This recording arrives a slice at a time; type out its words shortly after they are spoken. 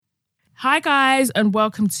Hi guys, and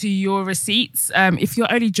welcome to Your Receipts. If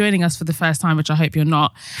you're only joining us for the first time, which I hope you're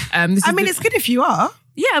not. It's good if you are.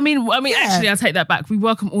 Yeah, actually, I'll take that back. We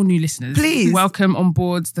welcome all new listeners. Please. Welcome on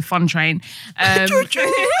board the fun train. Yes,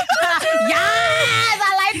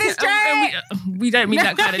 I like this train. We don't mean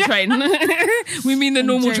that kind of train. We mean the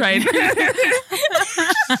normal train.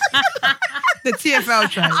 The TFL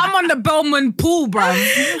train. I'm on the Bellman pool, bro.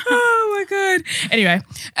 Oh my God. Anyway,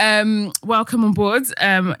 welcome on board.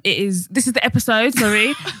 This is the episode,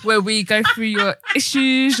 where we go through your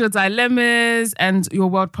issues, your dilemmas, and your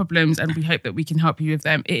world problems, and we hope that we can help you with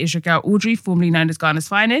them. It is your girl Audrey, formerly known as Ghana's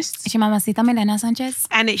Finest. It's your mamacita Milena Sanchez.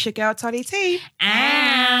 And it's your girl Tolly T.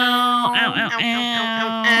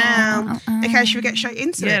 Okay, should we get straight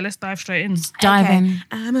into it? Yeah, let's dive straight in. Dive in.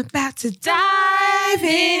 I'm about to dive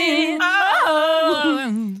in.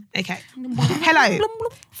 Okay. Hello.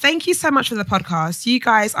 Thank you so much for the podcast. You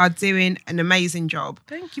guys are doing an amazing job.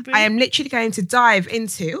 Thank you, babe. I am literally going to dive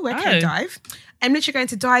into... I'm literally going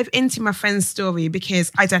to dive into my friend's story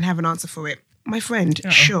because I don't have an answer for it. My friend,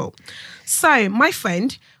 sure. So, my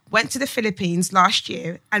friend went to the Philippines last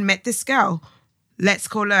year and met this girl. Let's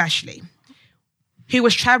call her Ashley, who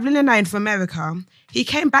was travelling alone from America. He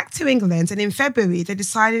came back to England, and in February, they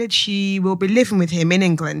decided she will be living with him in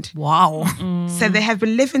England. Wow. So they have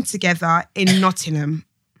been living together in Nottingham.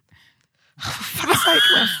 For fuck's sake,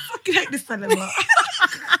 I fucking hate this dilemma.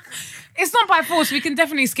 It's not by force. We can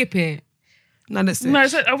definitely skip it. No, that's it. No,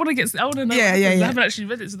 I want to know. Yeah. I haven't actually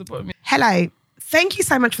read it to the bottom. Hello. Thank you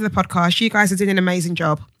so much for the podcast. You guys are doing an amazing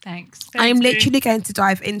job. Thanks. I am literally going to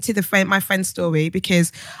dive into my friend's story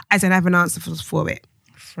because I don't have an answer for it.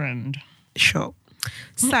 Friend. Sure.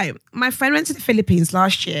 So, my friend went to the Philippines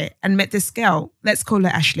last year and met this girl, let's call her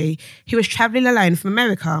Ashley, who was travelling alone from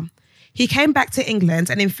America. He came back to England,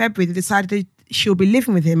 and in February, they decided she'll be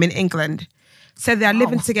living with him in England. So they are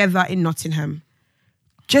living together in Nottingham.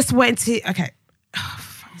 Just waiting to... Okay. Oh,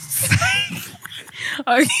 fuck's sake.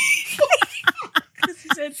 Okay. He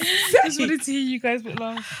said, just wanted to hear you guys but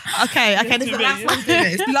laugh. Okay, this is the last time I'm doing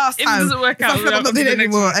this. Last If it time. doesn't work out, I'm not doing it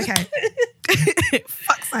anymore. next Okay.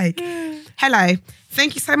 Fuck's sake. Hello.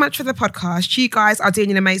 Thank you so much for the podcast. You guys are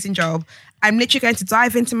doing an amazing job. I'm literally going to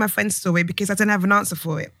dive into my friend's story because I don't have an answer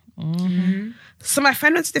for it. Mm-hmm. So my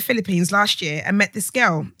friend went to the Philippines last year and met this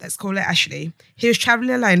girl, let's call her Ashley. He was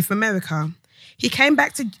travelling alone from America. He came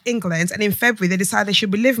back to England, and in February, they decided she'll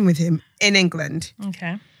be living with him in England.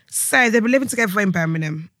 Okay. So they were living together in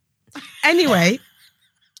Birmingham. Anyway.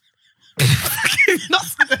 This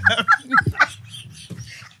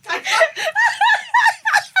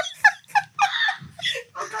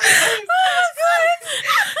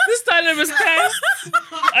dilemma's cursed.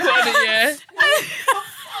 I got it, yeah.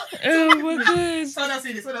 Oh my God. Someone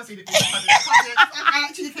seen it. I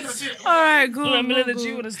actually cannot do it. All right, cool. Milena, do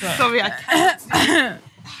you want to start? Sorry, I can't.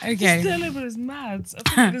 Okay. This dilemma is mad. I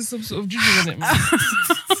think there's some sort of juju in it, man.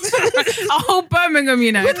 A whole Birmingham,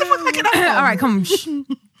 you know. What the fuck am I getting All right, come on. Shh.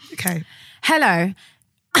 Okay. Hello.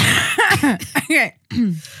 Okay.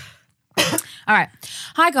 All right.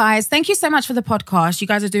 Hi, guys. Thank you so much for the podcast. You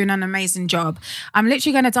guys are doing an amazing job. I'm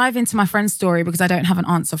literally going to dive into my friend's story because I don't have an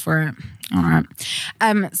answer for it. All right.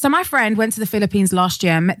 So my friend went to the Philippines last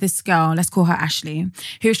year and met this girl, let's call her Ashley,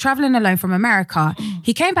 who was traveling alone from America.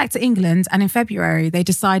 He came back to England, and in February, they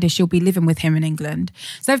decided she'll be living with him in England.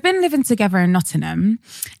 So they've been living together in Nottingham.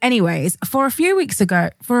 Anyways, for a few weeks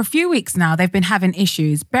now, they've been having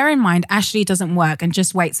issues. Bear in mind, Ashley doesn't work and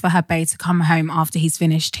just waits for her bae to come home after he's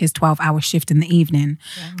finished his 12-hour shift in the evening.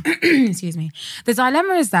 Yeah. Excuse me. The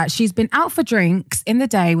dilemma is that she's been out for drinks in the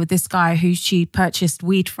day with this guy who she purchased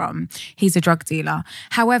weed from. He's a drug dealer.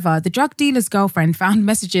 However, the drug dealer's girlfriend found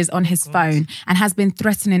messages on his phone and has been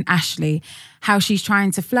threatening Ashley, how she's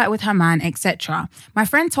trying to flirt with her man, etc. My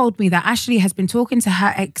friend told me that Ashley has been talking to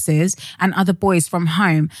her exes and other boys from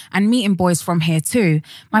home and meeting boys from here too.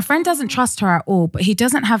 My friend doesn't trust her at all, but he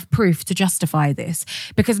doesn't have proof to justify this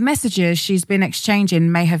because messages she's been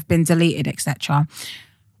exchanging may have been deleted, etc.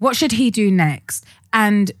 What should he do next?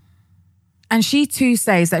 And she too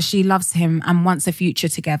says that she loves him and wants a future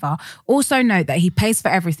together. Also note that he pays for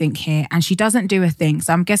everything here and she doesn't do a thing.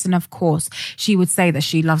 So I'm guessing, of course, she would say that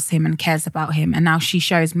she loves him and cares about him. And now she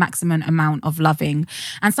shows maximum amount of loving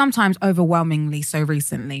and sometimes overwhelmingly so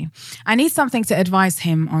recently. I need something to advise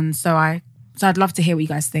him on. So I'd love to hear what you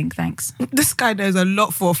guys think. Thanks. This guy knows a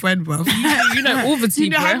lot for a friend, bro. You know all the tea, You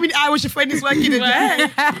know how many hours your friend is working a day?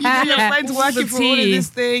 You know your friend's All working the for all of tea. these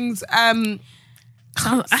things.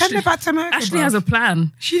 Send her back to America. Ashley has a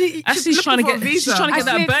plan. Ashley's trying to get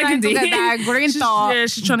that Burgundy.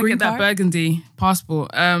 She's trying to get that Burgundy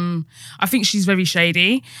passport. I think she's very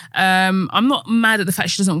shady. I'm not mad at the fact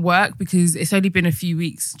she doesn't work because it's only been a few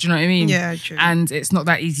weeks. Do you know what I mean? Yeah, true. And it's not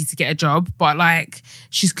that easy to get a job. But like,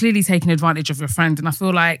 she's clearly taking advantage of your friend. And I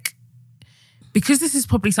feel like because this is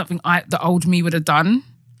probably something the old me would have done.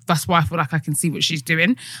 That's why I feel like I can see what she's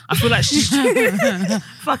doing. I feel like she's fucking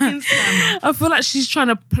scammer. I feel like she's trying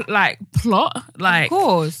to plot. Like, of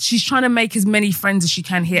course, she's trying to make as many friends as she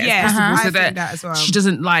can here as possible, so that as well. she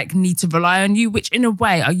doesn't like need to rely on you. Which, in a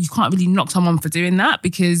way, you can't really knock someone for doing that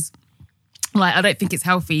because. Like, I don't think it's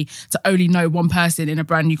healthy to only know one person in a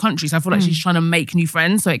brand new country. So I feel like she's trying to make new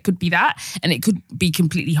friends. So it could be that. And it could be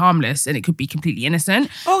completely harmless and it could be completely innocent.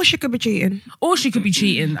 Or she could be cheating.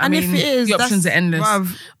 I mean, if it is, the options are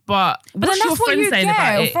endless. But then that's your what friend you saying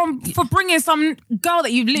about it? for bringing some girl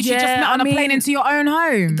that you've literally just met on a plane into your own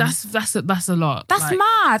home. That's a lot. That's like,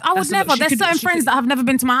 mad. I would never. There's certain friends that have never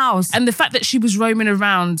been to my house. And the fact that she was roaming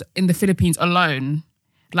around in the Philippines alone.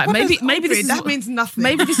 Like maybe this is means nothing.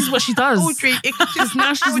 Maybe this is what she does. Audrey,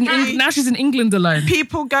 now she's in England alone.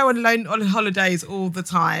 People go alone on holidays all the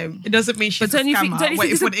time. It doesn't mean she's a scammer.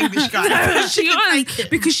 Wait for an English guy. No, she was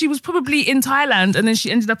because she was probably in Thailand and then she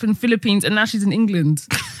ended up in Philippines and now she's in England.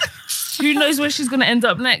 Who knows where she's going to end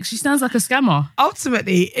up next? She sounds like a scammer.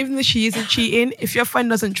 Ultimately, even though she isn't cheating, if your friend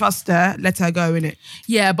doesn't trust her, let her go, innit?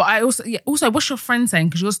 Yeah, but also, what's your friend saying?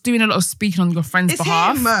 Because you're doing a lot of speaking on your friend's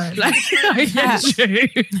behalf. Him. Like, yeah, true.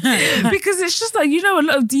 Because it's just like, you know a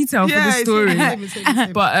lot of detail for the story. It's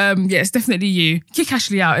him. But it's definitely you. Kick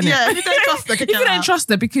Ashley out, innit? Yeah, if you don't trust her, if you don't trust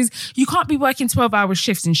her, because you can't be working 12-hour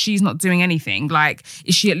shifts and she's not doing anything. Like,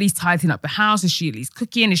 is she at least tidying up the house? Is she at least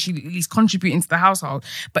cooking? Is she at least contributing to the household?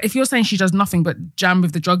 But if you're saying she does nothing but jam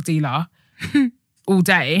with the drug dealer all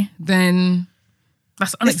day, then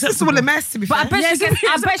that's unacceptable. It's all a mess, to be fair. But I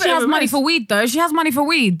bet she has money for weed, though. She has money for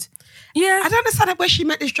weed. Yeah. I don't understand where she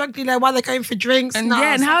met this drug dealer, while they're going for drinks. And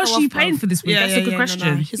and how is she paying for this weed? That's a good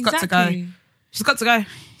question. No. She's got to go. She's got to go.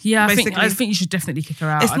 Yeah, I think you should definitely kick her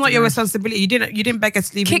out. It's not your responsibility. You didn't beg her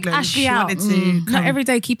to leave Kick England. Ashley out. Not every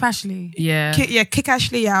day, keep Ashley. Yeah. Kick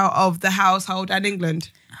Ashley out of the household and England.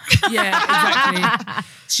 Yeah, exactly.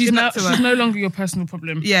 She's no longer your personal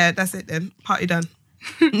problem. Yeah, that's it then. Party done.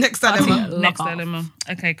 Next dilemma.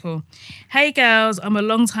 Okay, cool. Hey girls, I'm a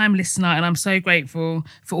long time listener and I'm so grateful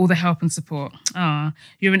for all the help and support.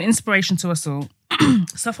 You're an inspiration to us all.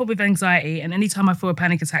 Suffer with anxiety, and anytime I feel a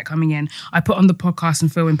panic attack coming in, I put on the podcast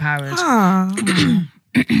and feel empowered.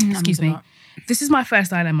 Excuse me. This is my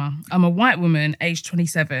first dilemma. I'm a white woman, aged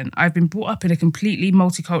 27. I've been brought up in a completely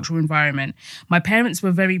multicultural environment. My parents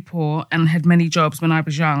were very poor and had many jobs when I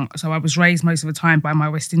was young, so I was raised most of the time by my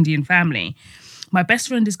West Indian family. My best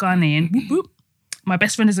friend is Ghanaian. Whoop, whoop. My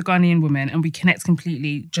best friend is a Ghanaian woman and we connect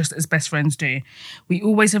completely just as best friends do. We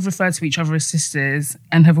always have referred to each other as sisters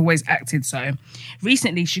and have always acted so.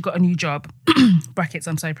 Recently, she got a new job, brackets,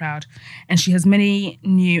 I'm so proud, and she has many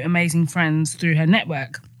new amazing friends through her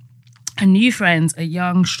network. Her new friends are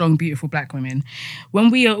young, strong, beautiful black women.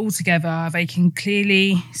 When we are all together, they can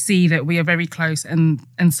clearly see that we are very close and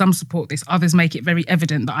some support this. Others make it very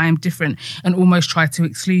evident that I am different and almost try to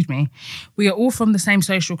exclude me. We are all from the same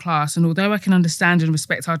social class, and although I can understand and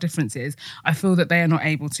respect our differences, I feel that they are not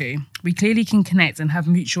able to. We clearly can connect and have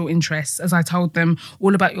mutual interests, as I told them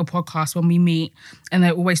all about your podcast when we meet, and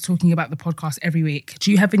they're always talking about the podcast every week.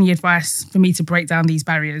 Do you have any advice for me to break down these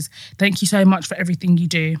barriers? Thank you so much for everything you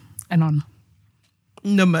do. Anon.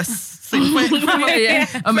 Numus.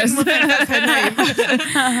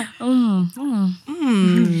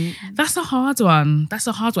 That's a hard one.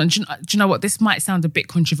 Do you know what? This might sound a bit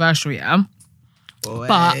controversial, yeah? Boy.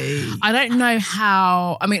 But I don't know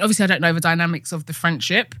how... I mean, obviously I don't know the dynamics of the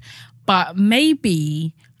friendship, but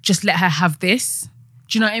maybe just let her have this.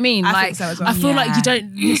 Do you know what I mean? I think so as well. I feel like you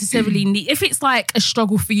don't necessarily need... If it's like a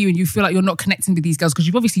struggle for you and you feel like you're not connecting with these girls because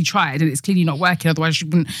you've obviously tried and it's clearly not working, otherwise you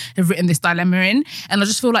wouldn't have written this dilemma in. And I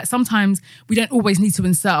just feel like sometimes we don't always need to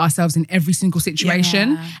insert ourselves in every single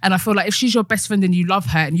situation. Yeah. And I feel like if she's your best friend and you love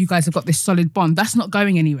her and you guys have got this solid bond, that's not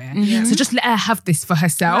going anywhere. Mm-hmm. So just let her have this for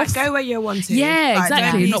herself. Like, go where you're wanted. Yeah,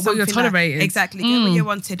 exactly. Not where you're tolerated. Exactly. Go where you're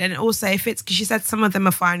wanted. And also, if it's... Because she said some of them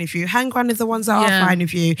are fine with you. Hang around with the ones that are fine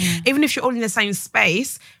with you. Even if you're all in the same space...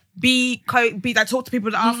 Be like, talk to people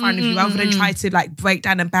that are fine with you rather than try to like break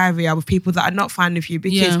down a barrier with people that are not fine with you,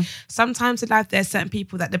 because sometimes in life there's certain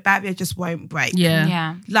people that the barrier just won't break.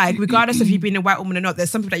 Yeah. Like regardless of you being a white woman or not, there's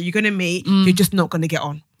some people that you're gonna meet, you're just not gonna get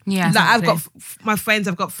on. Yeah, like I've exactly.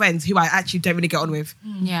 I've got friends who I actually don't really get on with.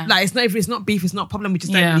 Yeah. Like it's not beef, it's not a problem. We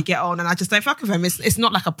just don't really get on, and I just don't fuck with them. It's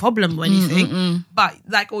not like a problem or anything. But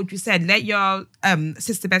like Audrey said, let your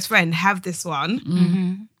sister best friend have this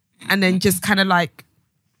one, and then just kind of like.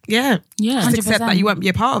 Yeah, just accept that you won't be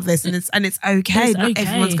a part of this, and it's okay. Not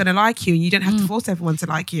everyone's going to like you, and you don't have to force everyone to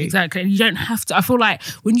like you. Exactly, and you don't have to. I feel like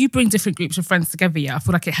when you bring different groups of friends together, I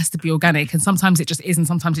feel like it has to be organic, and sometimes it just is, and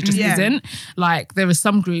sometimes it just isn't. Like there are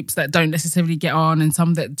some groups that don't necessarily get on, and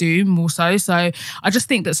some that do more so. So I just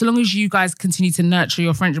think that so long as you guys continue to nurture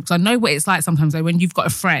your friendship, because I know what it's like sometimes though when you've got a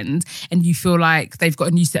friend and you feel like they've got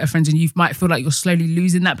a new set of friends, and you might feel like you're slowly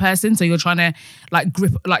losing that person, so you're trying to like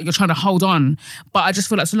grip, like you're trying to hold on. But I just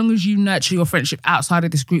feel like so long as you nurture your friendship outside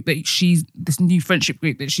of this group this new friendship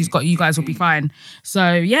group that she's got, you guys will be fine.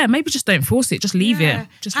 So yeah, maybe just don't force it. Just leave it.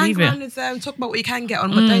 Just leave it. With them, talk about what you can get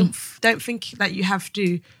on, but don't think that you have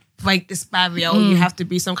to break this barrier or you have to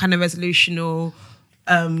be some kind of resolution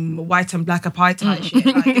white and black apartheid shit.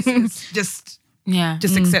 Like it's just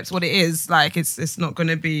accept what it is. Like it's not going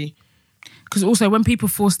to be. Because also when people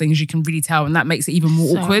force things, you can really tell, and that makes it even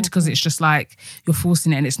more awkward because it's just like you're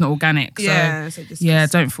forcing it and it's not organic. So,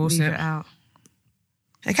 just don't force it. Out.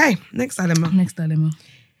 Okay, next dilemma.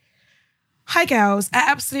 Hi girls,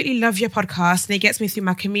 I absolutely love your podcast and it gets me through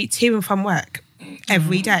my commute to and from work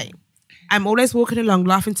every day. I'm always walking along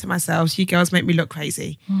laughing to myself. You girls make me look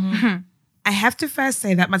crazy. I have to first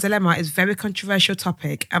say that my dilemma is a very controversial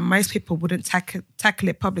topic and most people wouldn't tackle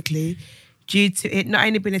it publicly due to it not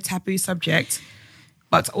only being a taboo subject,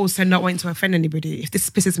 but also not wanting to offend anybody, if this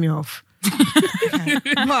pisses me off. Okay.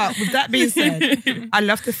 But with that being said, I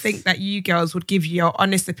love to think that you girls would give your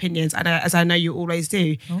honest opinions, and as I know you always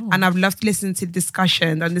do. And I'd love to listen to the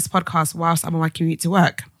discussion on this podcast whilst I'm on my commute to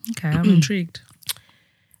work. Okay, I'm intrigued.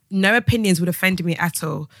 No opinions would offend me at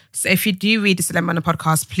all. So if you do read this dilemma on the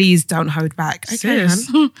podcast, please don't hold back. Okay,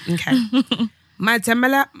 okay. My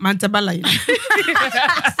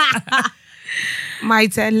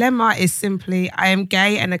dilemma is simply, I am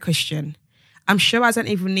gay and a Christian. I'm sure I don't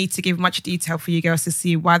even need to give much detail for you girls to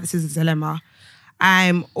see why this is a dilemma.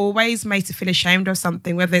 I'm always made to feel ashamed of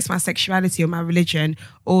something, whether it's my sexuality or my religion,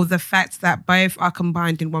 or the fact that both are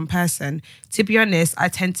combined in one person. To be honest, I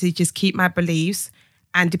tend to just keep my beliefs,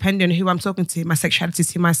 and depending on who I'm talking to, my sexuality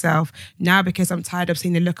to myself, now because I'm tired of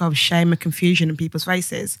seeing the look of shame and confusion in people's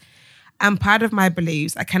faces. I'm proud of my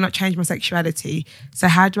beliefs. I cannot change my sexuality. So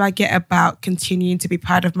how do I get about continuing to be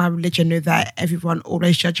proud of my religion without everyone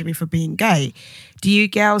always judging me for being gay? Do you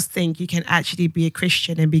girls think you can actually be a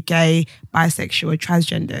Christian and be gay, bisexual, or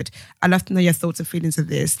transgendered? I'd love to know your thoughts and feelings of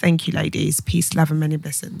this. Thank you, ladies. Peace, love, and many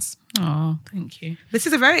blessings. Oh, thank you. This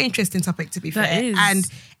is a very interesting topic, to be fair. Is. And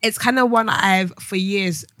it's kind of one I've, for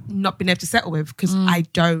years, not been able to settle with because I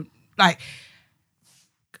don't, like...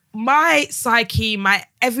 my psyche,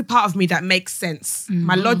 every part of me that makes sense,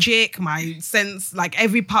 my logic, my sense, like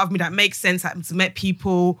every part of me that makes sense, I've met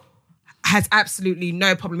people, has absolutely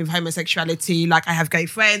no problem with homosexuality. Like I have gay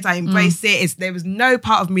friends, I embrace it. There was no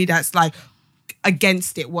part of me that's like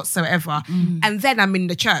against it whatsoever. And then I'm in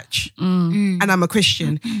the church and I'm a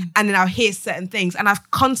Christian and then I'll hear certain things and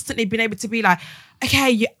I've constantly been able to be like,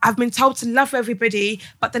 okay, I've been told to love everybody,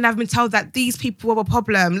 but then I've been told that these people are a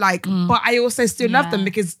problem. Like, but I also still love them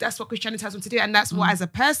because that's what Christianity tells them to do. And that's what, as a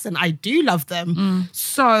person, I do love them.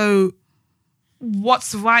 So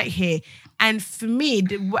what's right here? And for me,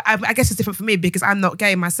 I guess it's different for me because I'm not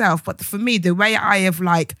gay myself, but for me, the way I have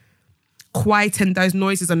like quietened those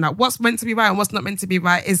noises on that, what's meant to be right and what's not meant to be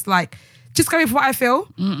right is like, just go with what I feel.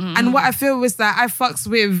 And what I feel was that I fucks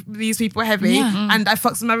with these people heavy and I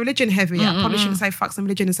fucks with my religion heavy. I probably shouldn't say fucks and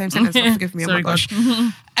religion in the same sentence. Forgive me, Sorry, oh my gosh.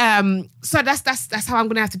 So that's how I'm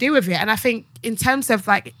going to have to deal with it. And I think in terms of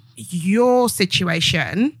like your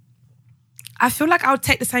situation, I feel like I would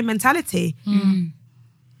take the same mentality.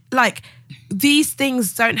 Like these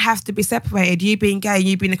things don't have to be separated. You being gay,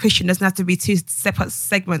 you being a Christian doesn't have to be two separate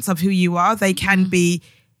segments of who you are. They can be,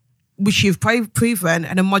 which you've proven,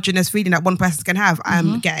 an homogenous feeling that one person can have.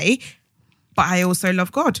 I'm gay, but I also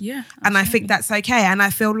love God. Yeah, and I think that's okay. And I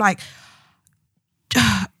feel like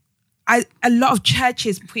a lot of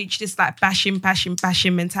churches preach this like bashing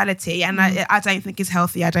mentality, and I don't think it's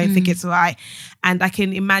healthy. I don't think it's right. And I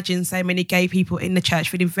can imagine so many gay people in the church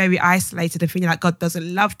feeling very isolated and feeling like God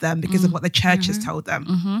doesn't love them because of what the church has told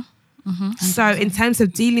them. So in terms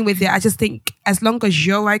of dealing with it, I just think as long as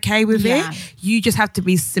you're okay with it, you just have to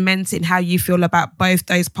be cementing how you feel about both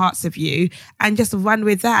those parts of you and just run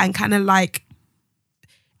with that and kind of like,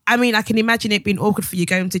 I mean, I can imagine it being awkward for you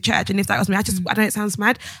going to church. And if that was me, I know it sounds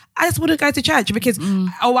mad. I just wouldn't go to church because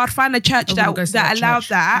I'd find a church that allowed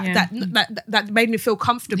that made me feel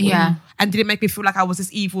comfortable and didn't make me feel like I was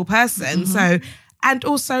this evil person. So, and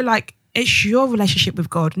also like, it's your relationship with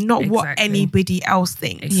God, not what anybody else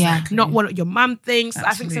thinks. Not what your mum thinks.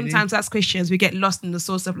 Absolutely. I think sometimes as Christians we get lost in the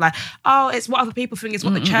source of like, oh, it's what other people think, it's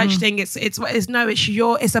what the church think. It's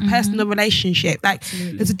a personal relationship. Like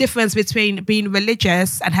there's a difference between being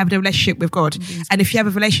religious and having a relationship with God. And if you have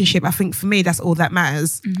a relationship, I think for me that's all that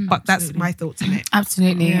matters. But that's my thoughts on it.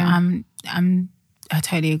 Absolutely. I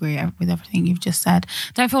totally agree with everything you've just said.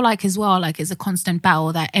 Don't feel like as well, like it's a constant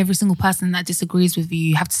battle that every single person that disagrees with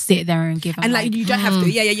you have to sit there and give them. And like you don't have to.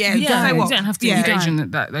 Yeah. You don't have to engage in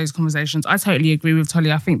those conversations. I totally agree with Tolly.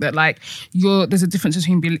 I think that like there's a difference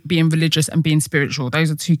between being religious and being spiritual. Those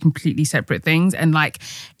are two completely separate things. And like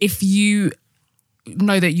if you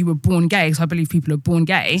know that you were born gay, because I believe people are born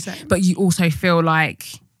gay, but you also feel like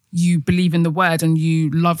you believe in the word and you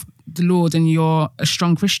love the Lord and you're a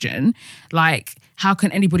strong Christian, like how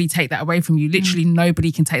can anybody take that away from you? Literally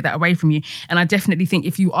nobody can take that away from you. And I definitely think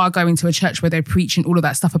if you are going to a church where they're preaching all of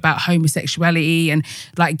that stuff about homosexuality and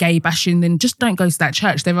like gay bashing, then just don't go to that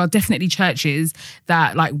church. There are definitely churches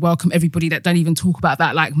that like welcome everybody, that don't even talk about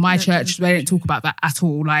that. Like my church, they don't talk about that at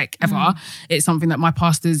all, like ever. It's something that my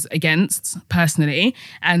pastor's against personally.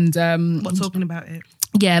 And what, talking about it?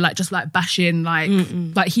 Yeah, like just like bashing, like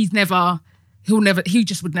he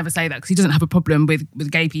just would never say that because he doesn't have a problem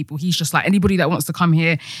with gay people. He's just like, anybody that wants to come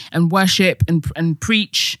here and worship and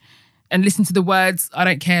preach and listen to the words, I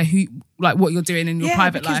don't care what you're doing in your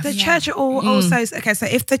private life. Because the church also, okay, so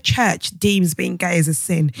if the church deems being gay as a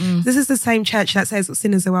sin, this is the same church that says that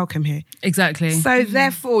sinners are welcome here. Exactly. So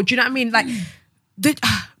therefore, do you know what I mean? Like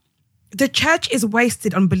the church is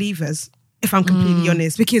wasted on believers, if I'm completely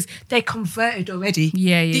honest, because they're converted already. Do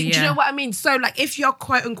you know what I mean? So like if you're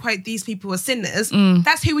quote unquote these people are sinners,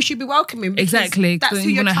 that's who we should be welcoming. Exactly. That's who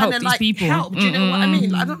you're trying to like help. Do you know what I mean?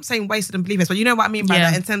 Like, I'm not saying wasted on believers, but you know what I mean by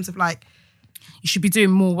that in terms of like, you should be doing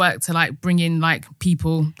more work to like bring in like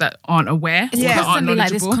people that aren't aware. It's constantly like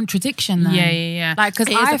this contradiction though. Yeah. Like,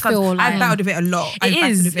 because I feel like I've battled with it a lot.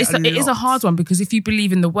 It is a hard one because if you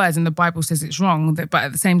believe in the words and the Bible says it's wrong, but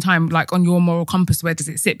at the same time, like on your moral compass, where does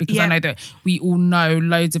it sit? Because I know that we all know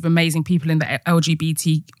loads of amazing people in the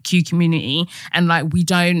LGBTQ community, and like we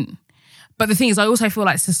don't. But the thing is, I also feel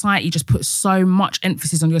like society just puts so much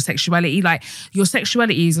emphasis on your sexuality. Like your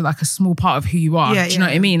sexuality is like a small part of who you are. Do you know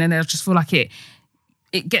what I mean? And I just feel like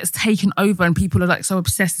it gets taken over and people are like so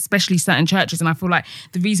obsessed, especially certain churches. And I feel like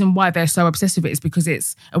the reason why they're so obsessed with it is because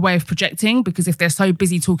it's a way of projecting, because if they're so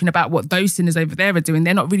busy talking about what those sinners over there are doing,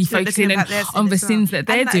 they're not really focusing on the sins that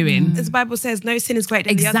they're doing. As the Bible says, no sin is greater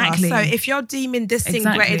than the other. So if you're deeming this sin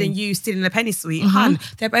greater than you stealing a penny sweet,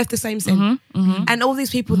 they're both the same sin. And all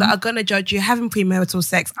these people that are going to judge you having premarital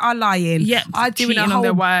sex, are lying, are doing a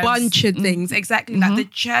whole bunch of things. Exactly. Like the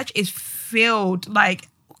church is filled like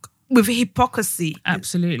with hypocrisy.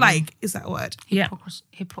 Absolutely. Like, is that a word? Yeah.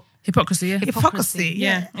 Hypocrisy, yeah. Hypocrisy,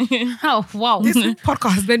 yeah. Oh, wow. This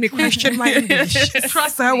podcast has made me question my English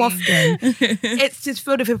so often. It's just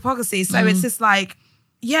filled with hypocrisy. So it's just like,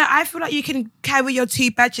 yeah, I feel like you can carry your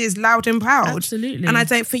two badges loud and proud. Absolutely. And I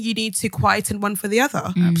don't think you need to quieten one for the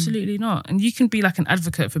other. Absolutely not. And you can be like an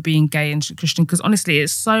advocate for being gay and Christian, because honestly,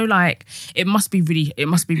 it's so like, it must be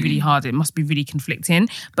really hard. It must be really conflicting.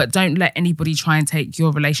 But don't let anybody try and take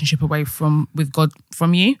your relationship away with God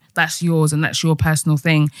from you. That's yours and that's your personal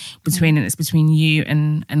thing and it's between you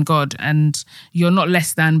and God. And you're not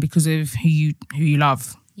less than because of who you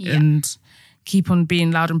love. Yeah. And keep on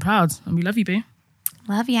being loud and proud. And we love you, boo.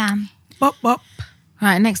 Love ya. Bop, bop.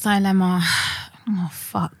 Right, next dilemma. Oh,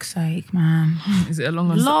 fuck's sake, man. Is it a long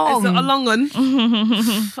one? Is it a long one?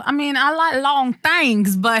 I mean, I like long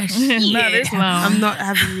things, but Not this long. I'm not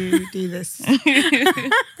having you do this.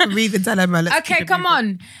 Read the dilemma. Okay, come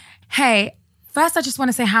on. Hey, first I just want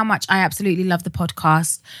to say how much I absolutely love the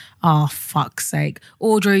podcast. Oh, fuck's sake.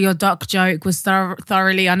 Audrey, your duck joke was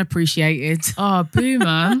thoroughly unappreciated. Oh, boo,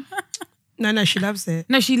 man. No, she loves it.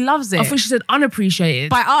 No, she loves it. I thought she said unappreciated.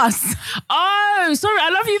 By us. Oh, sorry. I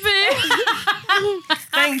love you, boo.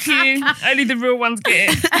 Thank you. Only the real ones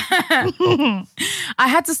get it. I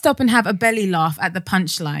had to stop and have a belly laugh at the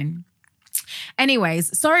punchline.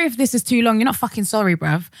 Anyways, sorry if this is too long. You're not fucking sorry,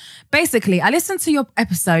 bruv. Basically, I listened to your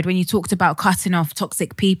episode when you talked about cutting off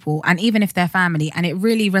toxic people and even if they're family, and it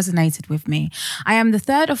really resonated with me. I am the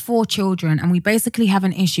third of 4 children and we basically have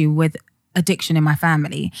an issue with addiction in my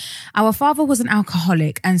family. Our father was an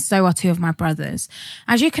alcoholic, and so are two of my brothers.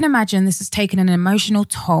 As you can imagine, this has taken an emotional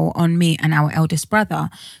toll on me and our eldest brother.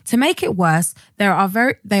 To make it worse, they are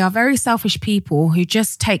very selfish people who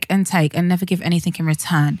just take and never give anything in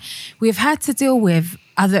return. We have had to deal with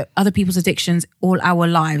other people's addictions all our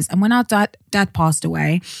lives, and when our dad passed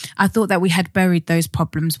away, I thought that we had buried those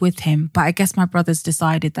problems with him, but I guess my brothers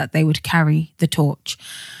decided that they would carry the torch.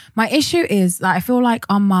 My issue is that I feel like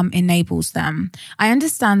our mum enables them. I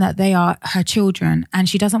understand that they are her children and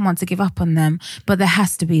she doesn't want to give up on them, but there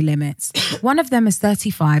has to be limits. One of them is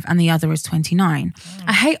 35 and the other is 29.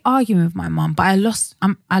 I hate arguing with my mum, but I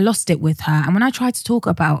lost it with her. And when I tried to talk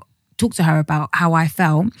to her about how I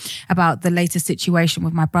felt about the latest situation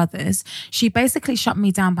with my brothers, she basically shut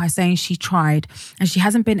me down by saying she tried and she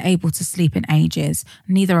hasn't been able to sleep in ages.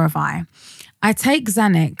 Neither have I. I take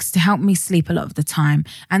Xanax to help me sleep a lot of the time,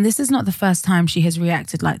 and this is not the first time she has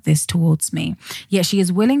reacted like this towards me. Yet she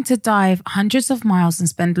is willing to drive hundreds of miles and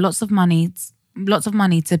spend lots of money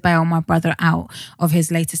to bail my brother out of his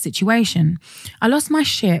latest situation. I lost my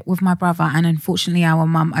shit with my brother, and unfortunately our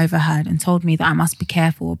mum overheard and told me that I must be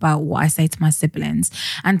careful about what I say to my siblings,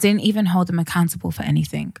 and didn't even hold them accountable for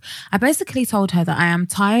anything. I basically told her that I am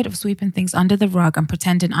tired of sweeping things under the rug and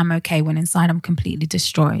pretending I'm okay when inside I'm completely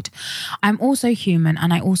destroyed. I'm also human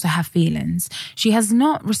and I also have feelings. She has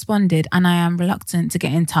not responded, and I am reluctant to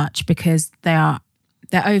get in touch because they're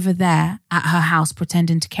over there at her house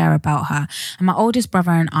pretending to care about her. And my oldest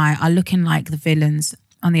brother and I are looking like the villains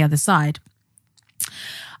on the other side.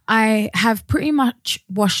 I have pretty much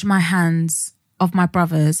washed my hands of my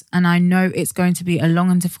brothers, and I know it's going to be a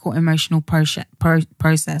long and difficult emotional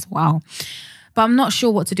process. Wow. But I'm not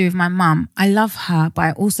sure what to do with my mum. I love her, but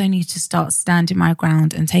I also need to start standing my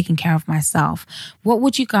ground and taking care of myself. What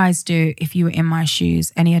would you guys do if you were in my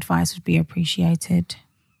shoes? Any advice would be appreciated.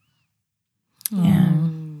 Yeah,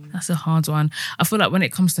 that's a hard one. I feel like when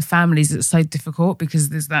it comes to families, it's so difficult because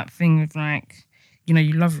there's that thing of like, you know,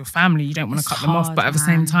 you love your family, you don't want to cut them off, but at the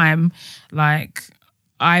same time, like,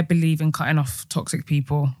 I believe in cutting off toxic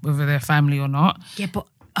people, whether they're family or not. Yeah, but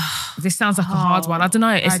this sounds like a hard one. I don't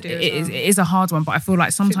know. It is a hard one, but I feel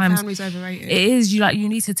like sometimes family's overrated. It is. You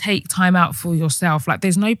need to take time out for yourself. Like,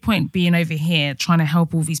 there's no point being over here trying to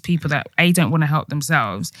help all these people that A, don't want to help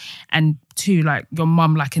themselves, and two, like your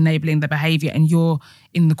mum like enabling the behaviour and you're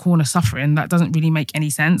in the corner suffering. That doesn't really make any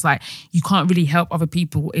sense. Like, you can't really help other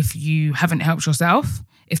people if you haven't helped yourself,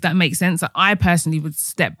 if that makes sense. Like, I personally would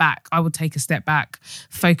step back. I would take a step back,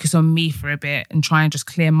 focus on me for a bit and try and just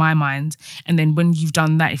clear my mind. And then when you've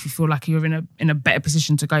done that, if you feel like you're in a better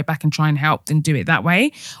position to go back and try and help, then do it that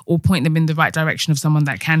way, or point them in the right direction of someone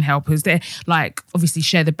that can help. Who's there, like, obviously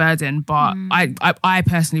share the burden, but I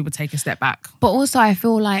personally would take a step back. But also I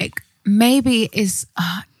feel like maybe it's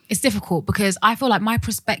difficult because I feel like my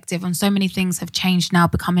perspective on so many things have changed now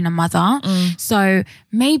becoming a mother. So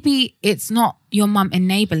maybe it's not your mum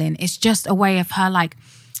enabling, it's just a way of her like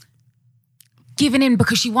giving in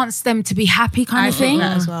because she wants them to be happy kind of thing. I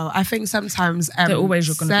think that as well. I think sometimes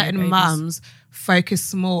certain mums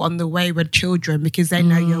focus more on the wayward children because they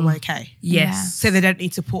know you're okay. Yes. So they don't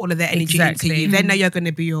need to put all of their energy into you. They know you're going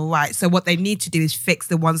to be all right. So what they need to do is fix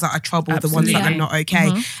the ones that are trouble, the ones that are not okay.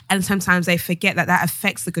 And sometimes they forget that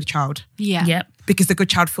affects the good child. Yeah. Yep. Because the good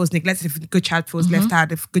child feels neglected, if the good child feels left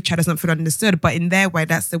out, if the good child doesn't feel understood. But in their way,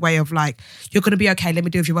 that's the way of like, you're going to be okay, let me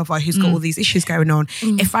deal with your brother who's got all these issues going on.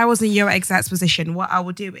 If I was in your exact position, what I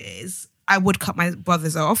would do is I would cut my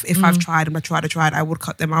brothers off. If I've tried them, I would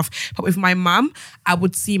cut them off. But with my mum, I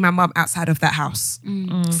would see my mum outside of that house.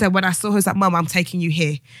 So when I saw her, I was like, Mum, I'm taking you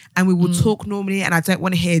here. And we would talk normally, and I don't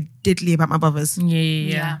want to hear diddly about my brothers.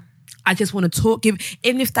 Yeah. I just want to talk, even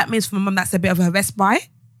if that means for my mum, that's a bit of a respite.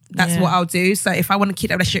 That's what I'll do. So if I want to keep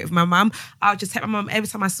that relationship with my mum, I'll just take my mum every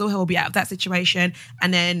time I saw her, we'll be out of that situation,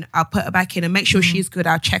 and then I'll put her back in and make sure she's good.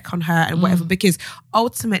 I'll check on her and whatever, because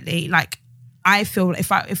ultimately, like, I feel if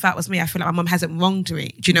that was me, I feel like my mum hasn't wronged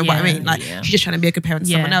me. Do you know what I mean? Like, she's just trying to be a good parent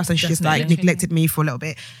to someone else, and she just like neglected me for a little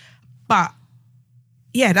bit. But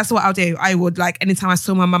yeah, that's what I'll do. I would, like, anytime I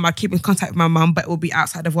saw my mum, I'd keep in contact with my mum, but it will be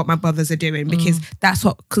outside of what my brothers are doing, because that's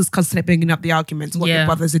what was constantly bringing up the arguments, what your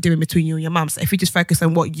brothers are doing between you and your mum. So if you just focus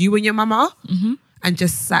on what you and your mum are and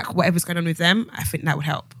just sack whatever's going on with them, I think that would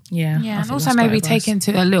help. Yeah, and also maybe take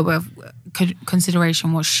into a little bit of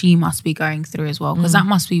consideration what she must be going through as well, because that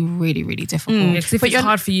must be really, really difficult. Because if it's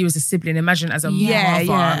hard for you as a sibling, imagine as a mother.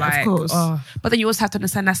 Like, of course. But then you also have to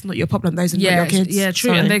understand that's not your problem. Those are not your kids. Yeah,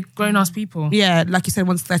 true. And they're grown-ass people. Yeah, like you said,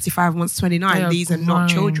 one's 35, one's 29. These are not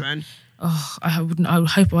children. I would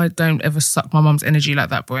hope I don't ever suck my mum's energy like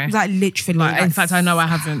that, boy. Like literally. Like, in fact, I know I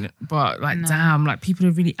haven't, but like, damn, like people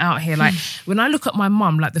are really out here. Like when I look at my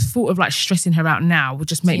mum, like the thought of like stressing her out now would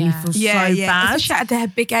just make me feel so bad. Especially at their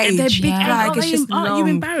big age. Their big age. Like, it's just Aren't you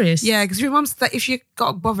embarrassed? Yeah, because your mum's, if she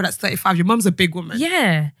got bothered at 35, your mum's a big woman.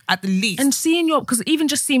 Yeah. At the least. And because even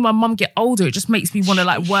just seeing my mum get older, it just makes me want to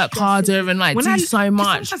like work harder and like do so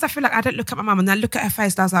much. Sometimes I feel like I don't look at my mum and I look at her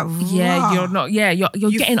face and I was like, yeah, you're not,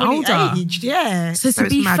 you're getting older. Aged, yeah. So to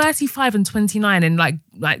be 35 and 29 and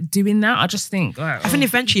like doing that, I just think like, I think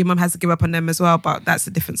eventually your mum has to give up on them as well, but that's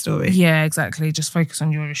a different story. Yeah, exactly. Just focus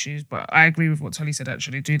on your issues. But I agree with what Tolly said,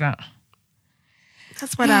 actually. Do that.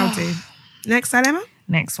 That's what I'll do. Next dilemma?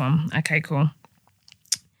 Next one. Okay, cool.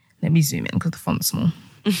 Let me zoom in because the font's small.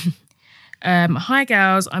 Hi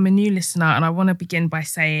girls, I'm a new listener and I want to begin by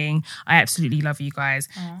saying I absolutely love you guys.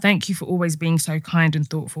 Thank you for always being so kind and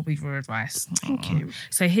thoughtful with your advice. Thank you.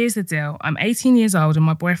 So here's the deal. I'm 18 years old and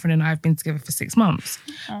my boyfriend and I have been together for 6 months.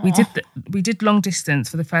 We did long distance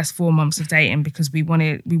for the first 4 months of dating because we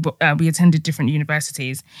attended different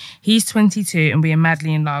universities. He's 22 and we are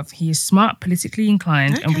madly in love. He is smart, politically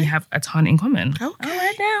inclined, and we have a ton in common. Okay. All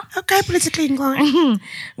right now. Okay, politically inclined.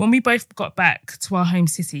 When we both got back to our home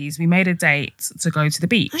cities, we made a date to go to the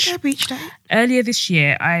beach. Okay, beach date. Earlier this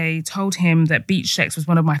year, I told him that beach sex was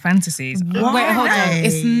one of my fantasies. Why? Wait, hold on.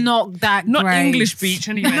 It's not that Not great. English beach,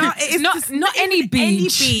 anyway. No, it's not any beach. Any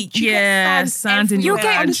beach. You Yeah, get sand in You're your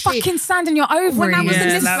getting hand. fucking sand in your ovaries. When I was in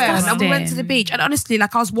Yeah, Lisbon that and we went was- to the beach, and honestly,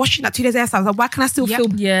 like I was washing that 2 days after, I was like, why can I still feel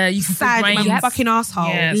Yeah, you can feel sand in my grains. fucking asshole?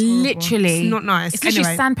 Yeah, it's horrible. Literally. It's not nice. It's literally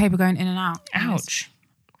Anyway. sandpaper going in and out. Ouch.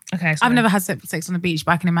 Okay, so I've never had sex on the beach,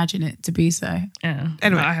 but I can imagine it to be so. Yeah.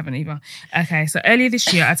 Anyway. No, I haven't either. Okay, so earlier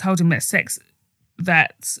this year, I told him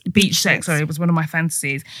that beach sex, was one of my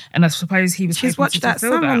fantasies, and I suppose he was. She's hoping watched to that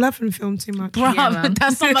fulfill Summer Loving film too much. Bruh, man.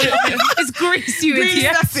 that's not my It's Grease, you Grease,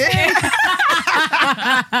 idiot. that's it.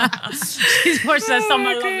 She's watched that Summer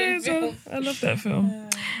Oh my Loving God, film. I love that film.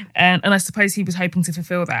 And I suppose he was hoping to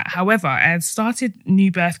fulfill that. However, I had started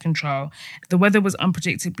new birth control. The weather was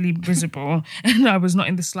unpredictably miserable and I was not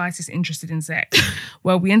in the slightest interested in sex.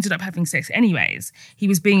 Well, we ended up having sex anyways. He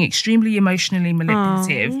was being extremely emotionally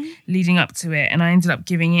manipulative leading up to it, and I ended up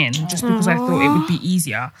giving in just because I thought it would be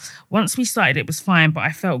easier. Once we started, it was fine, but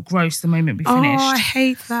I felt gross the moment we finished. Oh, I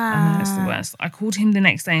hate that. And that's the worst. I called him the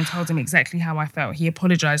next day and told him exactly how I felt. He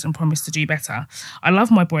apologised and promised to do better. I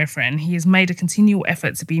love my boyfriend. He has made a continual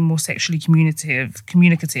effort to be more sexually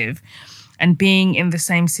communicative, and being in the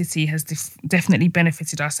same city has definitely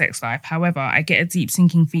benefited our sex life. However, I get a deep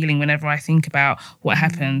sinking feeling whenever I think about what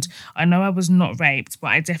happened. I know I was not raped, but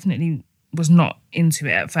I definitely was not into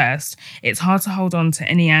it at first. It's hard to hold on to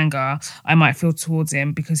any anger I might feel towards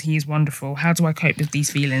him because he is wonderful. How do I cope with these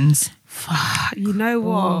feelings? You know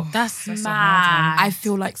what? That's a hard mad. I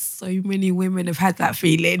feel like so many women have had that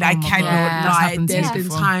feeling. I my cannot God. That's lie. happened to There's me been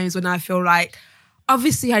before. times when I feel like,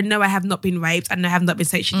 obviously, I know I have not been raped and I have not been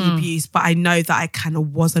sexually abused, but I know that I kind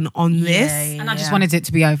of wasn't on this. And I just wanted it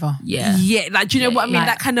to be over. Yeah. Yeah, like, do you know what I mean? like-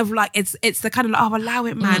 that kind of like, it's the kind of like, oh, allow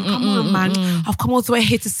it, man. Come on, man. I've come all the way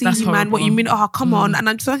here to see That's you, man. What horrible. you mean? Oh, come on. And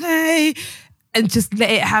I'm just like, hey, and just let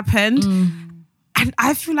it happen. And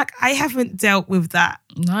I feel like I haven't dealt with that.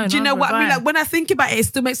 No, Do you know neither what I have mean? Like when I think about it, it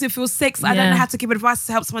still makes me feel sick. So I don't Yeah. know how to give advice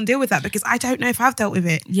to help someone deal with that because I don't know if I've dealt with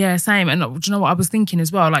it. Yeah, same. And do you know what I was thinking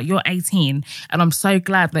as well? Like, you're 18, and I'm so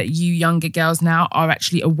glad that you younger girls now are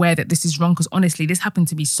actually aware that this is wrong. Because honestly, this happened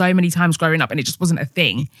to me so many times growing up, and it just wasn't a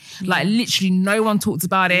thing. Like, literally, no one talked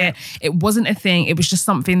about it. It wasn't a thing. It was just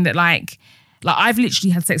something that like I've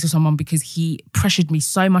literally had sex with someone because he pressured me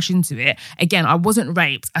so much into it. Again, I wasn't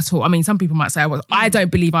raped at all. I mean, some people might say I was. I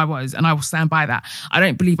don't believe I was, and I will stand by that. I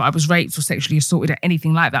don't believe I was raped or sexually assaulted or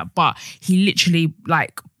anything like that. But he literally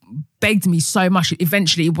like begged me so much.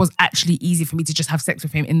 Eventually, it was actually easy for me to just have sex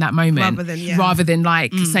with him in that moment, rather than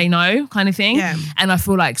like say no kind of thing. Yeah. And I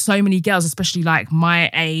feel like so many girls, especially like my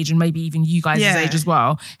age and maybe even you guys' age as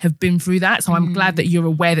well, have been through that. So I'm glad that you're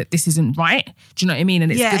aware that this isn't right. Do you know what I mean?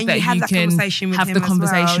 And it's good and that you had you that can conversation with have him the as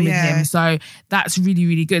conversation well, with him. So that's really,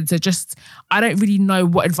 really good. So just, I don't really know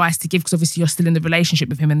what advice to give because obviously you're still in the relationship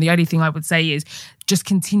with him. And the only thing I would say is just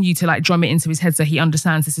continue to like drum it into his head so he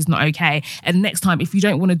understands this is not okay. And next time, if you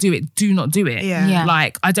don't want to do it, do not do it. Yeah.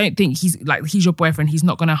 Like, I don't think he's your boyfriend. He's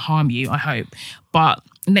not going to harm you, I hope. But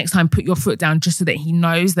next time, put your foot down just so that he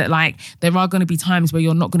knows that like there are going to be times where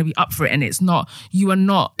you're not going to be up for it. And you are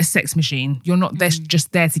not a sex machine. You're not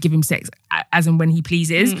just there to give him sex as and when he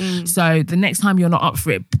pleases. So the next time you're not up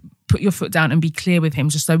for it, put your foot down and be clear with him,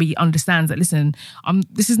 just so he understands that, listen,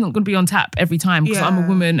 this is not going to be on tap every time because I'm a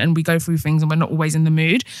woman and we go through things and we're not always in the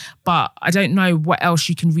mood. But I don't know what else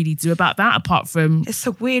you can really do about that apart from... It's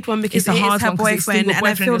a weird one because it's it is her boyfriend, and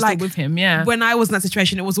I feel like with him, when I was in that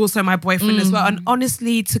situation, it was also my boyfriend as well. And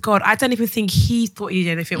honestly, to God, I don't even think he thought he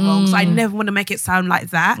did anything wrong. So I never want to make it sound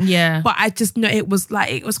like that. Yeah. But I just know it was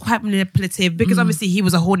quite manipulative because obviously he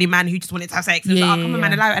was a horny man who just wanted to have sex. And was like, oh, come on,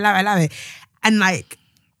 man, allow it. And like,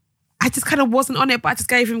 I just kind of wasn't on it, but I just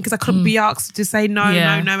gave him because I couldn't be asked to say no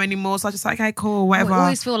anymore. So I was just like, okay, cool, whatever. I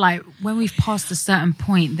always feel like when we've passed a certain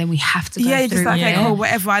point, then we have to go through. Just like, okay, cool,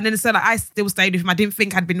 whatever. And then so like, I still stayed with him. I didn't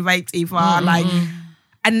think I'd been raped either. Like,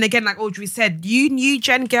 and again, like Audrey said, you new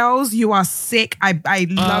gen girls, you are sick. I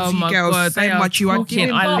love you girls so much. You are doing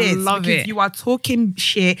this because you are talking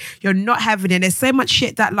shit. You're not having it. There's so much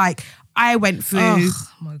shit that like I went through. Oh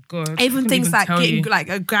my God. Even things like getting like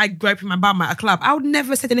a guy groping my bum at a club. I would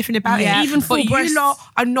never said anything about it. Even for you lot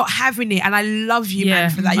are not having it. And I love you,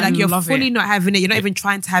 man, for that. Like you're fully not having it. You're not even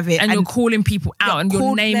trying to have it. And you're calling people out and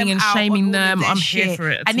you're naming and shaming them. I'm here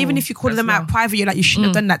for it. And even if you call them out private, you're like, you shouldn't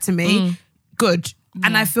have done that to me. Good.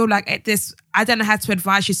 And I feel like I don't know how to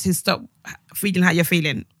advise you to stop feeling how you're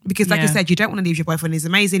feeling. Because like you said, you don't want to leave your boyfriend. He's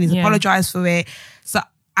amazing. He's apologised for it. So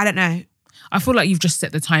I don't know. I feel like you've just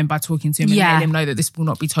set the time by talking to him and letting him know that this will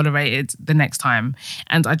not be tolerated the next time.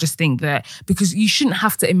 And I just think that because you shouldn't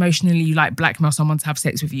have to emotionally like blackmail someone to have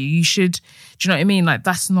sex with you. You should, do you know what I mean? Like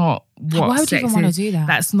that's not what Why would sex you even want to do that?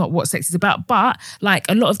 That's not what sex is about. But like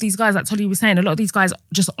a lot of these guys, like Tolly was saying, a lot of these guys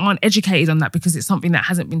just aren't educated on that because it's something that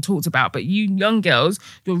hasn't been talked about. But you young girls,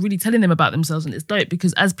 you're really telling them about themselves, and it's dope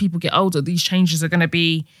because as people get older, these changes are going to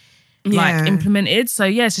be like implemented.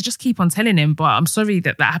 So so just keep on telling him. But I'm sorry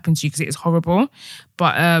that happened to you because it is horrible.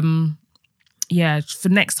 But for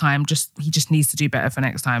next time, he just needs to do better for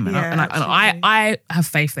next time. And I have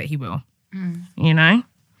faith that he will. You know.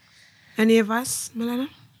 Any advice, Milena?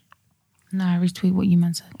 No, I retweet what you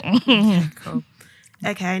man said. Cool.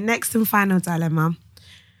 Okay, next and final dilemma.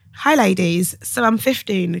 Hi, ladies. So I'm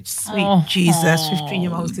 15. Sweet Jesus.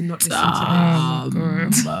 15-year-olds did not listen to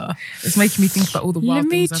me. It's making me think about all the wild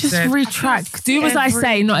things I've said. Let me just retract. Do as I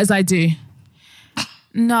say, not as I do.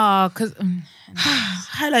 No, because...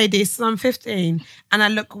 Hi, ladies. So I'm 15 and I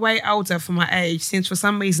look way older for my age since for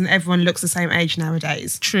some reason everyone looks the same age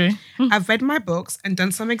nowadays. True. I've read my books and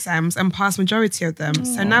done some exams and passed majority of them.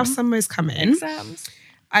 So now summer's coming. Exams.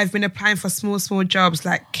 I've been applying for small jobs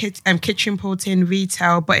like kitchen porting,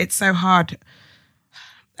 retail, but it's so hard.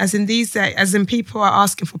 As in people are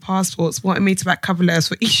asking for passports, wanting me to write cover letters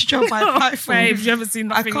for each job I apply for. Babe, you haven't seen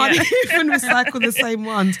nothing I can't yet. even recycle the same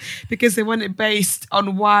ones because they want it based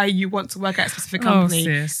on why you want to work at a specific company.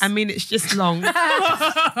 Sis. I mean, it's just long.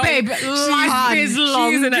 Babe, life is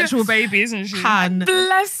long. She's an actual baby, isn't she?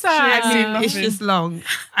 Bless her. I mean, it's just long.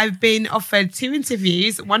 I've been offered 2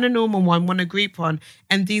 interviews, one a normal one, one a group one,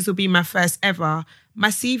 and these will be my first ever. My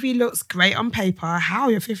CV looks great on paper. How?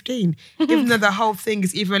 You're 15. Even though the whole thing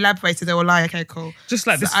is either elaborated or a lie. Okay, cool. Just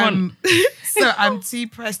like this font. So I'm too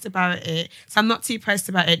pressed about it. So I'm not too pressed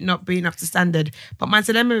about it not being up to standard. But my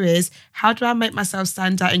dilemma is, how do I make myself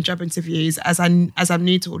stand out in job interviews as I'm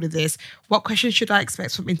new to all of this? What questions should I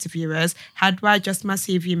expect from interviewers? How do I adjust my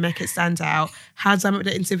CV and make it stand out? How do I make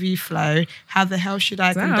the interview flow? How the hell should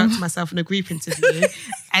I conduct myself in a group interview?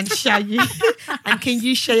 And can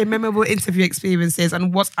you share your memorable interview experiences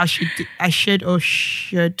and what I should or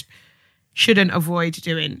shouldn't avoid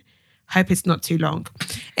doing? Hope it's not too long.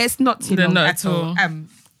 It's not too long at all.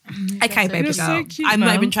 Okay, baby girl. So cute, I'm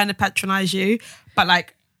not even trying to patronise you, but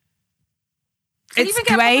like, Can you it's even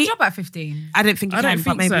get a great. proper job at 15? I don't think you I can, don't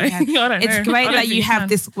but think maybe so. you can. I don't It's know. great I don't that think you you have can.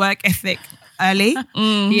 this work ethic early.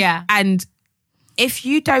 Yeah. And if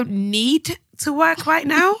you don't need to work right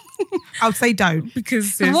now, I would say don't.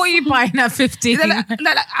 Because So what are you buying at 15?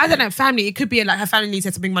 I don't know, family. It could be like her family needs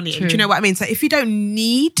her to bring money in. Do you know what I mean? So if you don't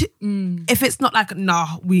need, if it's not like,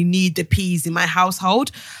 nah, we need the peas in my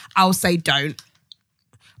household, I'll say don't.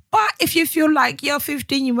 But if you feel like you're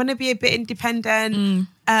 15, you want to be a bit independent,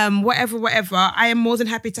 whatever, I am more than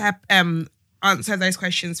happy to have, answer those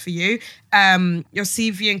questions for you. Your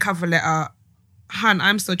CV and cover letter, hun,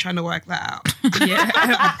 I'm still trying to work that out.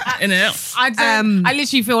 I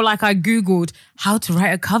literally feel like I Googled how to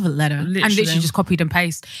write a cover letter and literally just copied and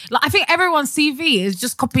paste. Like I think everyone's CV is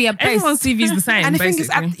just copy and paste. Everyone's CV is the same. And the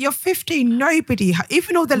basically. thing is, you're 15,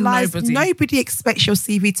 even all the lies, nobody expects your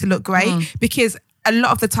CV to look great because a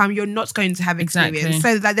lot of the time you're not going to have experience. Exactly.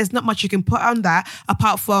 So that there's not much you can put on that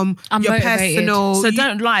apart from your motivated. personal. So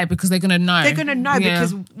don't lie because they're going to know. They're going to know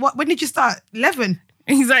because when did you start? 11.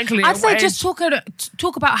 Exactly. I'd say just talk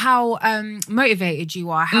about how motivated you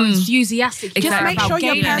are, how enthusiastic. Just Just make sure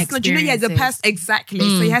you're personal. Do you know? Yeah, the person exactly.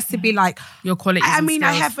 So it has to be like your qualities. I and mean,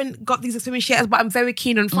 I skills. haven't got these experiences yet, but I'm very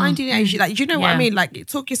keen on finding it. Like, do you know what I mean? Like,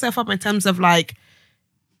 talk yourself up in terms of like,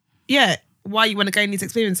 why you want to gain these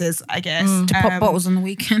experiences. I guess to pop bottles on the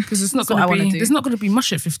weekend because it's not going to be. There's not going to be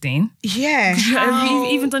much at 15. Yeah. Have you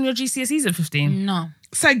even done your GCSEs at 15? No.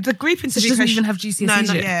 So the group interview. She doesn't even have GCSEs No, yet.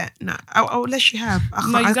 not yet. No. Oh, unless you have.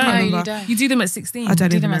 No, you I don't. can't remember. You don't. You do them at 16. I don't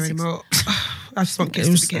do even them know at anymore. I just want kids It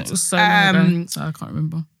to was, be kids. it was so long ago, so I can't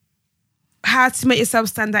remember. How to make yourself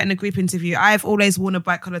stand out in a group interview. I've always worn a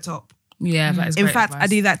bright colour top. Yeah, that is In great fact, advice. I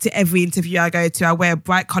do that to every interview I go to. I wear a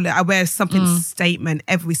bright colour. I wear something statement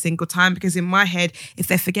every single time because in my head, if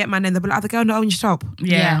they forget my name, they'll be like, oh, the girl on the orange top.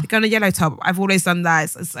 Yeah. The girl on the yellow top. I've always done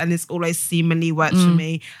that and it's always seemingly worked for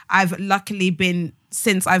me. I've luckily been,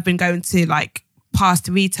 since I've been going to like past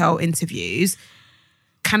retail interviews,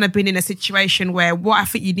 kind of been in a situation where what I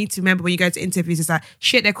think you need to remember when you go to interviews is like,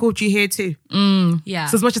 shit, they called you here too. Yeah.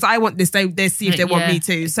 So as much as I want this, they see if they want me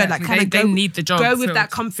too. So like, exactly. kind of They need the job Go with filled.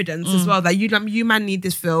 that confidence as well. That you man need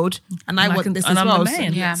this filled, and I want this and as I'm well. the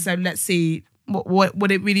man. Yeah. So let's see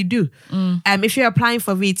what it really do. If you're applying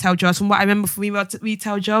for retail jobs, from what I remember from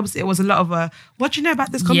retail jobs, it was a lot of what do you know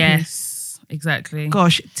about this company? Yes, exactly.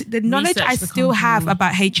 Gosh, the knowledge Research I the still have company.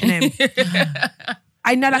 about H&M.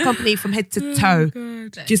 I know that company from head to toe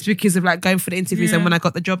just because of like going for the interviews and when I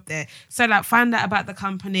got the job there. So like find out about the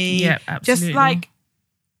company. Yeah, absolutely. Just like,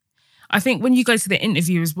 I think when you go to the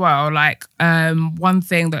interview as well, like one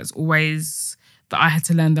thing that I had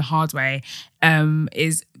to learn the hard way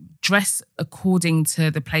is dress according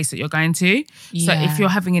to the place that you're going to. So Yeah. if you're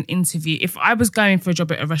having an interview, if I was going for a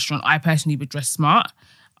job at a restaurant, I personally would dress smart.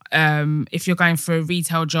 If you're going for a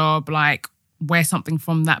retail job, like wear something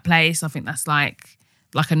from that place. I think that's like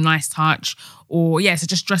a nice touch. Or so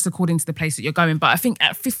just dress according to the place that you're going. But I think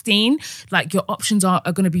at 15, like your options are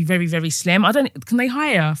going to be very, very slim. Can they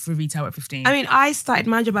hire for retail at 15? I mean, I started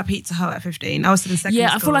my job at Pizza Hut at 15. I was still in secondary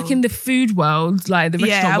school. I feel like in the food world, like the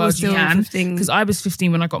restaurant I world, was you still can. 15. Because I was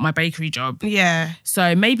 15 when I got my bakery job. Yeah.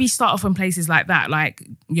 So maybe start off in places like that, like,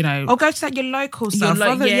 you know. Or go to like your local stuff.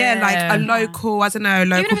 like a local, I don't know,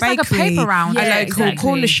 local if it's like a bakery. paper round. A Yeah, local exactly.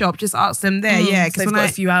 corner shop. Just ask them there. Yeah. So they've got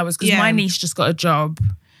a few hours. Because my niece just got a job.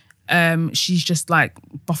 She's just like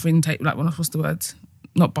buffering, what's the word?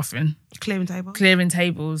 Not buffering. Clearing table. Clearing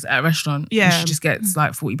tables at a restaurant. Yeah. And she just gets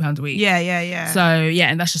like £40 a week. Yeah. So,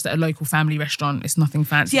 and that's just at a local family restaurant. It's nothing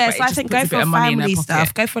fancy. Yeah, but so it I just think puts go a bit for of money in her family pocket.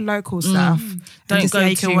 stuff. Go for local stuff. And Don't just go so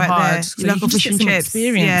you can too work hard. there. So Your local you fish just and get some chips.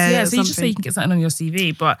 experience. Yeah, So you just so you something. can get something on your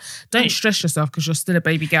CV. But don't stress yourself because you're still a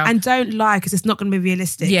baby girl. And don't lie because it's not going to be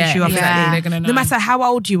realistic. 'cause Yeah, you are exactly. 15. They're gonna know. No matter how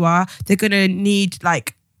old you are, they're going to need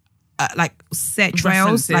like set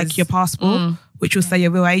trails, References. like your passport, which will say your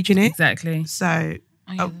real age in it. Exactly. So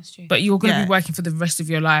That's true. But you're going to Yeah. be working for the rest of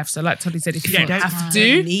your life. So like Tolly said, if you don't have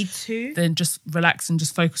you to, need to. then just relax and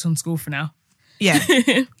just focus on school for now. Yeah,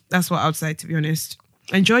 that's what I would say, to be honest.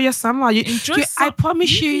 Enjoy your summer. I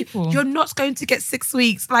promise you, people. you're not going to get 6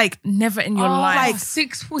 weeks. Like Never in your life. like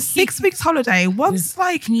 6 weeks. 6 weeks holiday. Once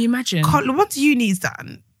like Can you imagine? once uni's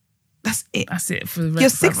done, that's it. That's it for the rest Your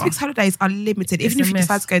of 6 forever. weeks holidays are limited. It's Even a if you myth.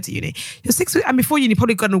 decide to go to uni, your 6 weeks, and before uni, you're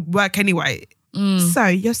probably going to work anyway. So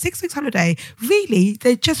your 6 weeks holiday, really,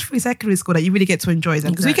 they're just through secondary school that you really get to enjoy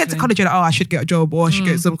them. Because we get to Exactly. college, you're like, oh, I should get a job or I should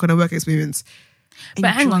get some kind of work experience.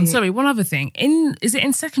 But hang on, Enjoy it. sorry, one other thing. Is it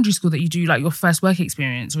in secondary school that you do like your first work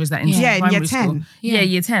experience, or is that in Yeah, in primary year 10. school? Yeah,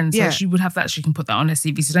 year 10. So Yeah. she would have that. She can put that on her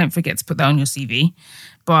CV. So don't forget to put that on your CV.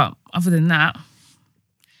 But other than that,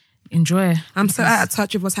 enjoy. I'm so out of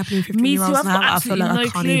touch with what's happening with Me too. 15-year-olds I've now. got I feel absolutely like I no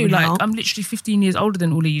can't clue. even Like help. I'm literally 15 years older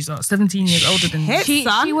than all of you. 17 years older than Shit. you.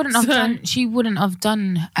 She wouldn't have So- done. She wouldn't have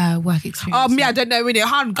done work experience. Oh, me, I don't know really.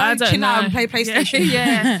 Han, go I don't chill out know. and play PlayStation.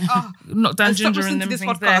 Yeah. Oh, Knock down and stop ginger listening and to this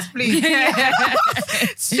everything podcast, please.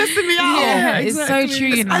 It's stressing me out. Yeah, it's so exactly. true.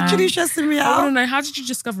 You It's know. actually stressing me I want to out. know, how did you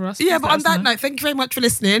discover us? Yeah, Please but let on us that know. note, thank you very much for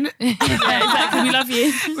listening. Yeah, exactly. We love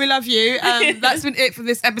you. We love you. That's been it for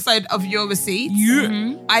this episode of Your Receipts.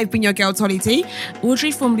 Yeah. I've been your girl, Tolly T.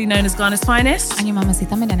 Audrey, formerly known as Ghana's finest. And your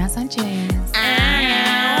mamacita Melena Sanchez.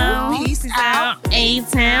 Ow. Peace out.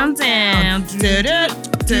 A-Town down. Do-do,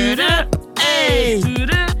 do-do, hey.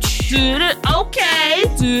 Okay.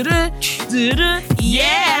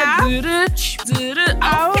 Yeah.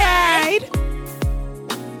 Okay.